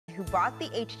who bought the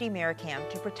HD mirror cam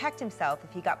to protect himself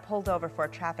if he got pulled over for a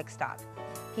traffic stop.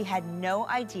 He had no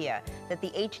idea that the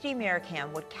HD mirror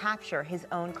cam would capture his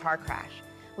own car crash.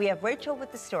 We have Rachel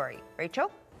with the story.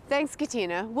 Rachel? Thanks,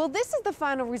 Katina. Well, this is the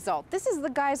final result. This is the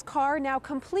guy's car now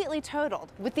completely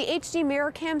totaled, with the HD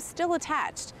mirror cam still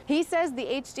attached. He says the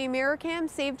HD mirror cam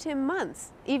saved him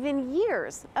months, even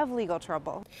years of legal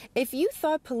trouble. If you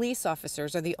thought police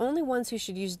officers are the only ones who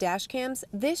should use dash cams,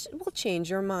 this will change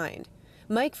your mind.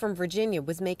 Mike from Virginia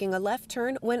was making a left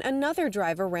turn when another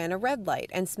driver ran a red light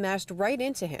and smashed right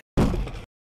into him.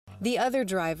 The other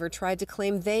driver tried to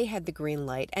claim they had the green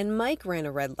light and Mike ran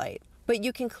a red light. But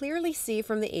you can clearly see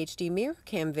from the HD mirror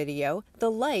cam video,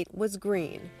 the light was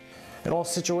green. In all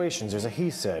situations, there's a he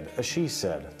said, a she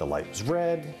said. The light was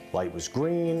red, light was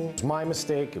green, it was my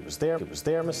mistake, it was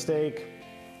their mistake.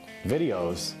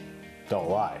 Videos don't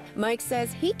lie. Mike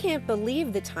says he can't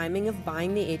believe the timing of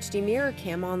buying the HD mirror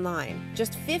cam online,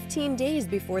 just 15 days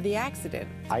before the accident.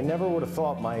 I never would have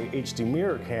thought my HD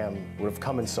mirror cam would have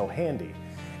come in so handy.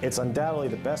 It's undoubtedly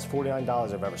the best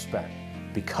 $49 I've ever spent,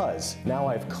 because now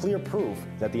I have clear proof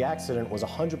that the accident was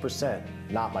 100%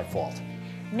 not my fault.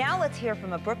 Now let's hear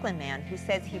from a Brooklyn man who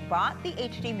says he bought the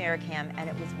HD mirror cam and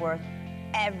it was worth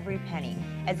every penny,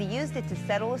 as he used it to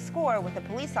settle a score with a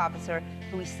police officer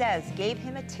who he says gave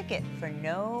him a ticket for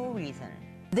no reason.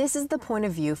 This is the point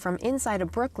of view from inside a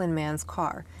Brooklyn man's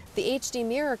car. The HD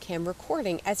mirror cam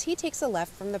recording as he takes a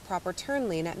left from the proper turn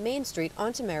lane at Main Street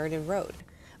onto Meriden Road.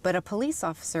 But a police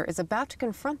officer is about to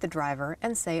confront the driver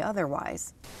and say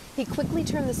otherwise. He quickly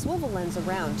turned the swivel lens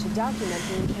around to document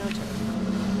the encounter.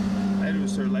 I do,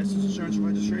 sir. License, insurance, and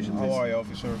registration, please. How are you,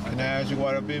 officer? Can I ask you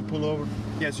why I'm being pulled over?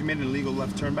 Yes, you made an illegal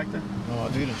left turn back there? No,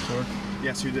 I didn't, sir.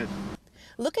 Yes, you did.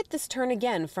 Look at this turn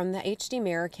again from the HD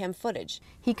mirror cam footage.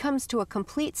 He comes to a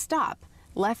complete stop.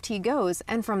 Left he goes,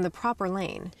 and from the proper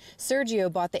lane. Sergio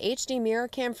bought the HD mirror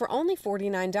cam for only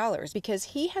 $49 because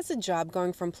he has a job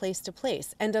going from place to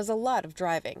place and does a lot of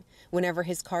driving. Whenever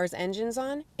his car's engine's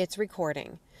on, it's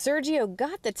recording. Sergio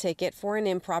got the ticket for an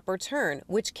improper turn,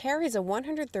 which carries a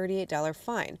 $138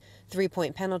 fine,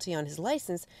 3-point penalty on his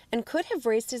license, and could have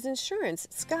raised his insurance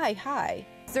sky high.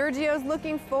 Sergio's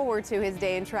looking forward to his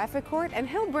day in traffic court, and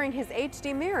he'll bring his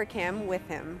HD mirror cam with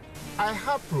him. I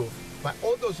have proof by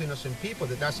all those innocent people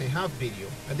that doesn't have video,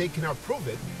 and they cannot prove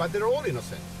it, but they're all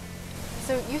innocent.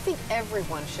 So you think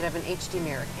everyone should have an HD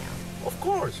mirror cam? Of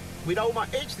course. Without my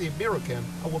HD mirror cam,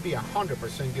 I will be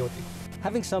 100% guilty.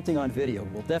 Having something on video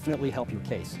will definitely help your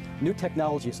case. New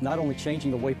technology is not only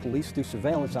changing the way police do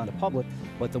surveillance on the public,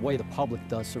 but the way the public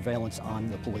does surveillance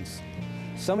on the police.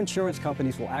 Some insurance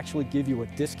companies will actually give you a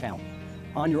discount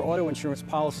on your auto insurance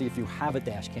policy if you have a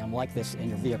dash cam like this in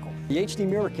your vehicle. The HD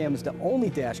mirror cam is the only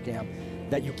dash cam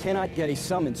that you cannot get a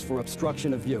summons for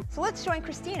obstruction of view. So let's join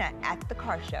Christina at the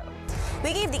car show.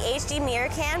 We gave the HD mirror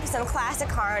cam to some classic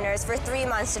car owners for 3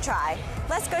 months to try.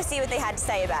 Let's go see what they had to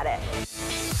say about it.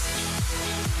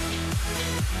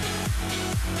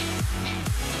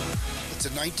 It's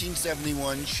a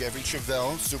 1971 Chevy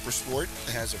Chevelle Super Sport.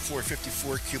 It has a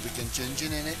 454 cubic inch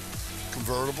engine in it,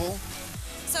 convertible.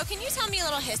 So can you tell me a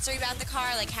little history about the car,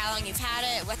 like how long you've had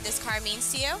it, what this car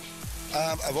means to you?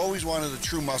 I've always wanted a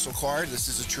true muscle car. This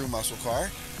is a true muscle car.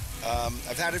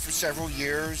 I've had it for several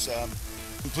years,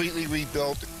 completely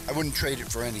rebuilt. I wouldn't trade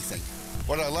it for anything.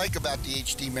 What I like about the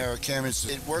HD mirror cam is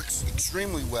it works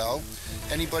extremely well.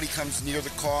 Anybody comes near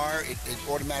the car, it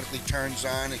automatically turns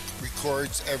on, it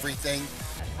records everything.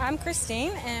 I'm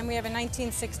Christine, and we have a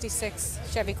 1966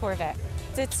 Chevy Corvette.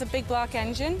 It's a big block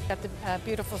engine, got the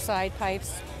beautiful side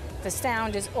pipes. The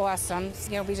sound is awesome.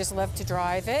 You know, we just love to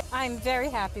drive it. I'm very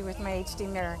happy with my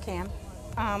HD mirror cam.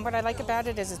 What I like about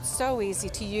it is it's so easy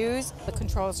to use. The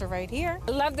controls are right here.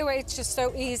 I love the way it's just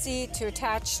so easy to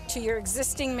attach to your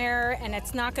existing mirror, and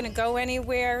it's not going to go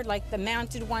anywhere like the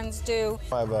mounted ones do.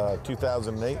 I have a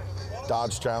 2008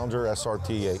 Dodge Challenger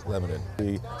SRT 8 Limited.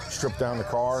 We stripped down the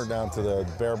car down to the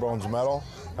bare bones metal,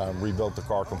 rebuilt the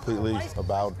car completely,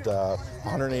 about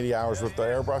 180 hours with the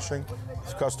airbrushing,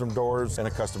 custom doors, and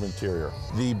a custom interior.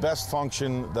 The best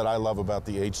function that I love about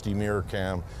the HD mirror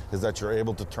cam is that you're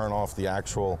able to turn off the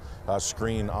actual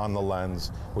screen on the lens,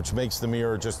 which makes the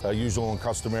mirror just a usual and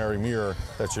customary mirror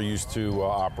that you're used to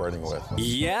operating with.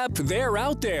 Yep, they're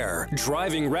out there,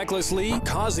 driving recklessly,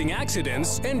 causing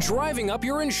accidents, and driving up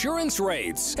your insurance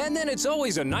rates. And then it's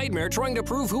always a nightmare trying to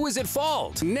prove who is at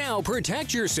fault. Now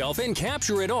protect yourself and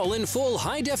capture Capture it all in full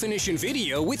high-definition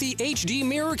video with the HD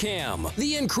Mirror Cam,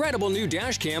 the incredible new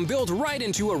dash cam built right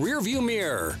into a rearview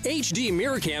mirror. HD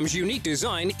Mirror Cam's unique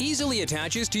design easily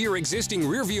attaches to your existing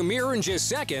rearview mirror in just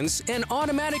seconds and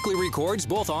automatically records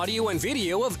both audio and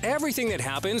video of everything that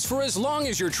happens for as long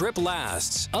as your trip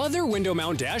lasts. Other window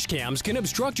mount dash cams can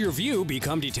obstruct your view,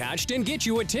 become detached, and get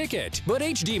you a ticket. But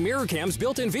HD Mirror Cam's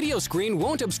built-in video screen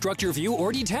won't obstruct your view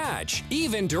or detach,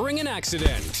 even during an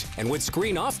accident. And with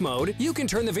screen off mode, you can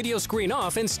turn the video screen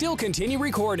off and still continue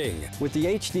recording. With the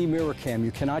HD Mirror Cam,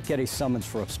 you cannot get a summons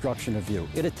for obstruction of view.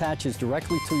 It attaches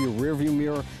directly to your rearview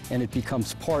mirror and it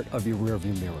becomes part of your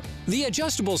rearview mirror. The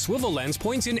adjustable swivel lens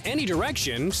points in any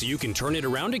direction, so you can turn it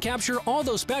around to capture all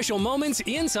those special moments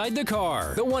inside the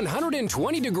car. The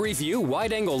 120-degree view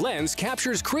wide-angle lens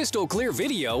captures crystal clear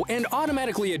video and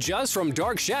automatically adjusts from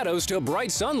dark shadows to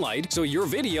bright sunlight, so your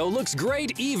video looks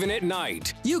great even at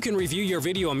night. You can review your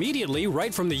video immediately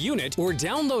right from the unit or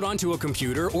download onto a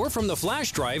computer or from the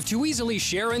flash drive to easily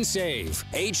share and save.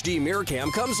 HD Mirror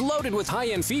Cam comes loaded with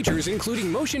high-end features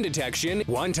including motion detection,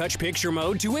 one-touch picture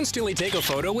mode to instantly take a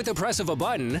photo with the press of a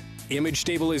button, image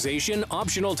stabilization,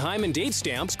 optional time and date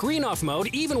stamp, screen off mode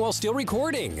even while still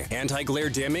recording, anti-glare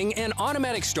dimming, and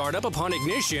automatic startup upon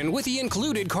ignition with the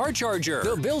included car charger.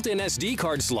 The built-in SD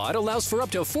card slot allows for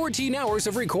up to 14 hours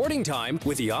of recording time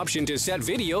with the option to set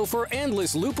video for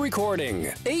endless loop recording.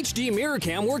 HD Mirror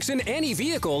Cam works in any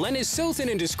vehicle and is so thin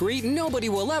and discreet nobody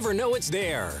will ever know it's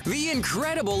there. The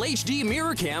incredible HD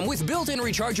Mirror Cam with built-in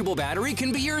rechargeable battery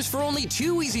can be yours for only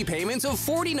 2 easy payments of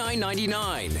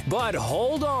 $49.99. But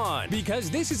hold on, because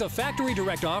this is a factory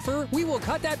direct offer, we will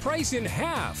cut that price in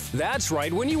half. That's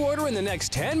right, when you order in the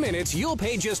next 10 minutes, you'll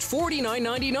pay just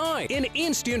 $49.99, an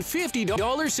instant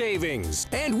 $50 savings.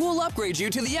 And we'll upgrade you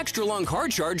to the extra long car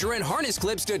charger and harness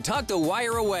clips to tuck the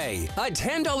wire away. A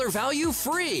 $10 value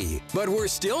free. But we're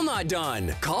still not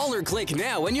done. Call or click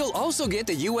now and you'll also get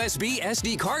the USB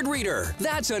SD card reader.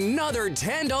 That's another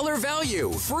 $10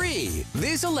 value free.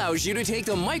 This allows you to take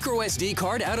the micro SD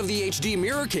card out of the HD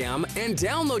Mirror Cam and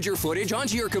download your footage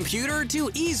onto your computer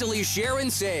to easily share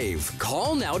and save.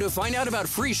 Call now to find out about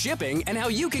free shipping and how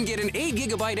you can get an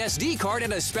 8GB SD card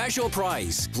at a special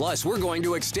price. Plus, we're going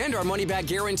to extend our money-back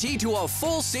guarantee to a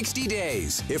full 60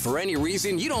 days. If for any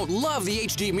reason you don't love the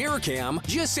HD Mirror Cam,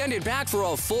 just send it back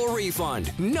for a full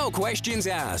refund. No questions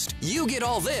asked. You get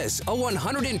all this, a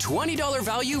 $120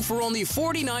 value for only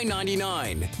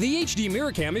 $49.99. The HD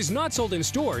Mirror Cam is not sold in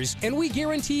stores, and we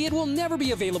guarantee it will never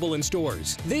be available in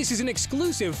stores. This is an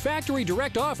exclusive factory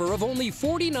direct offer of only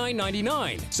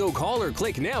 $49.99. So call or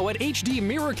click now at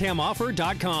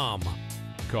hdmirrorcamoffer.com.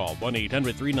 Call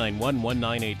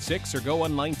 1-800-391-1986 or go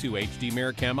online to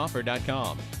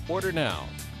hdmirrorcamoffer.com. Order now.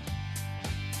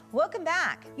 Welcome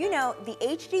back. You know, the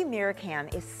HD Mirror Cam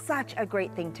is such a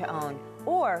great thing to own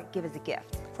or give as a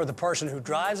gift. For the person who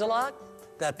drives a lot,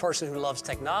 that person who loves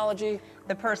technology.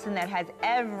 The person that has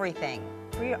everything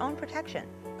for your own protection.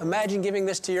 Imagine giving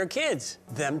this to your kids,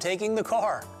 them taking the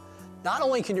car. Not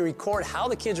only can you record how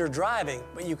the kids are driving,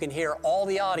 but you can hear all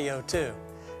the audio too.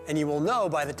 And you will know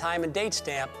by the time and date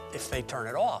stamp if they turn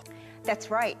it off. That's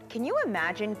right. Can you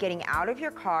imagine getting out of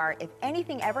your car if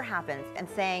anything ever happens and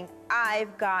saying,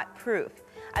 I've got proof.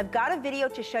 I've got a video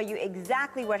to show you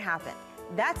exactly what happened.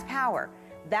 That's power.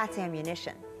 That's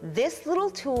ammunition. This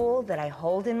little tool that I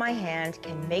hold in my hand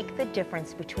can make the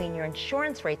difference between your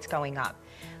insurance rates going up,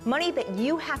 money that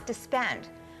you have to spend,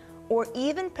 or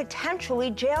even potentially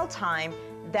jail time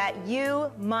that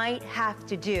you might have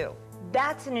to do.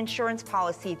 That's an insurance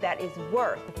policy that is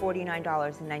worth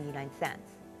 $49.99.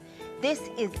 This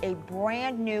is a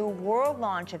brand new world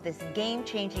launch of this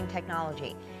game-changing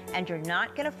technology, and you're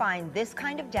not going to find this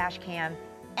kind of dash cam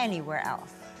anywhere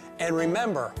else. And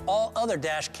remember, all other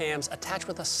dash cams attach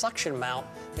with a suction mount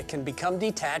that can become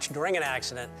detached during an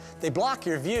accident. They block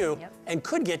your view and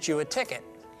could get you a ticket.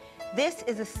 This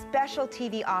is a special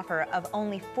TV offer of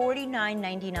only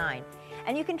 $49.99.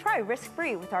 And you can try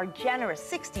risk-free with our generous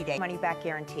 60-day money-back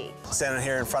guarantee. Standing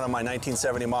here in front of my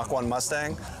 1970 Mach 1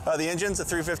 Mustang. The engine's a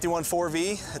 351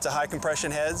 4V. It's a high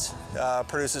compression heads,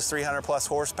 produces 300 plus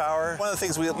horsepower. One of the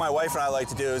things my wife and I like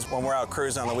to do is when we're out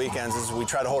cruising on the weekends is we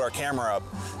try to hold our camera up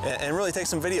and really take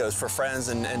some videos for friends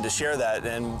and to share that.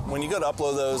 And when you go to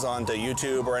upload those onto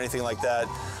YouTube or anything like that,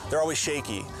 they're always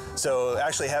shaky. So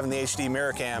actually having the HD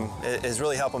Mirror Cam is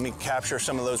really helping me capture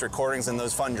some of those recordings and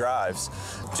those fun drives.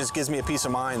 It just gives me a peace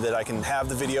of mind that I can have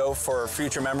the video for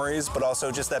future memories, but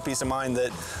also just that peace of mind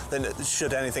that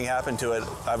should anything happen to it,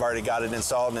 I've already got it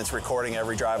installed and it's recording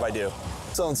every drive I do.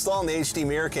 So installing the HD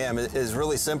Mirror Cam is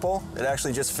really simple. It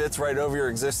actually just fits right over your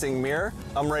existing mirror.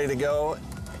 I'm ready to go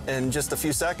in just a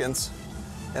few seconds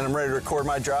and I'm ready to record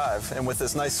my drive. And with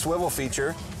this nice swivel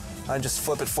feature, I just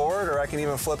flip it forward, or I can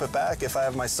even flip it back if I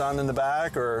have my son in the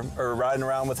back or riding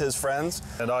around with his friends.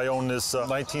 And I own this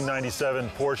 1997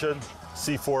 Porsche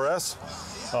C4S.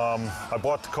 I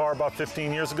bought the car about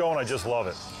 15 years ago and I just love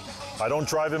it. I don't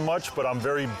drive it much, but I'm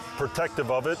very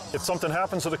protective of it. If something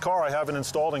happens to the car, I have it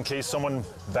installed in case someone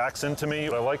backs into me.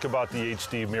 What I like about the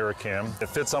HD mirror cam, it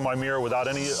fits on my mirror without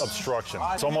any obstruction.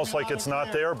 It's almost like it's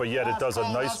not there, but yet it does a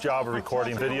nice job of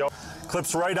recording video.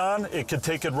 Clips right on, it could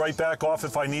take it right back off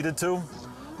if I needed to.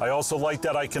 I also like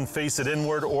that I can face it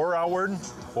inward or outward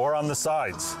or on the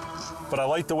sides. But I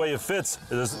like the way it fits.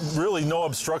 There's really no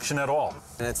obstruction at all.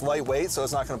 And it's lightweight, so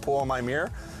it's not going to pull on my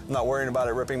mirror. I'm not worrying about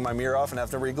it ripping my mirror off and have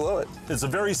to re-glue it. It's a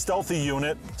very stealthy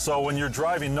unit, so when you're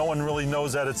driving, no one really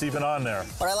knows that it's even on there.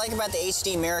 What I like about the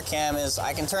HD mirror cam is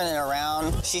I can turn it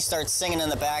around. She starts singing in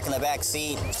the back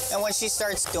seat. And when she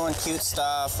starts doing cute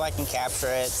stuff, I can capture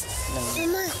it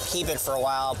and keep it for a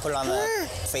while, put it on the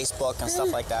Facebook and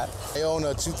stuff like that. I own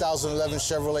a 2011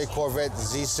 Chevrolet Corvette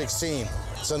Z16.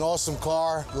 It's an awesome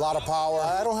car, a lot of power.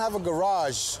 I don't have a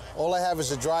garage. All I have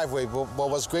is a driveway, but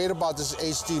what's great about this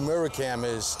HD mirror cam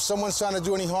is someone's trying to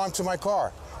do any harm to my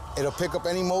car. It'll pick up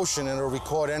any motion and it'll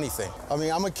record anything. I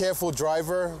mean, I'm a careful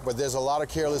driver, but there's a lot of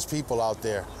careless people out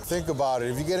there. Think about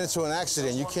it. If you get into an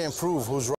accident, you can't prove who's right.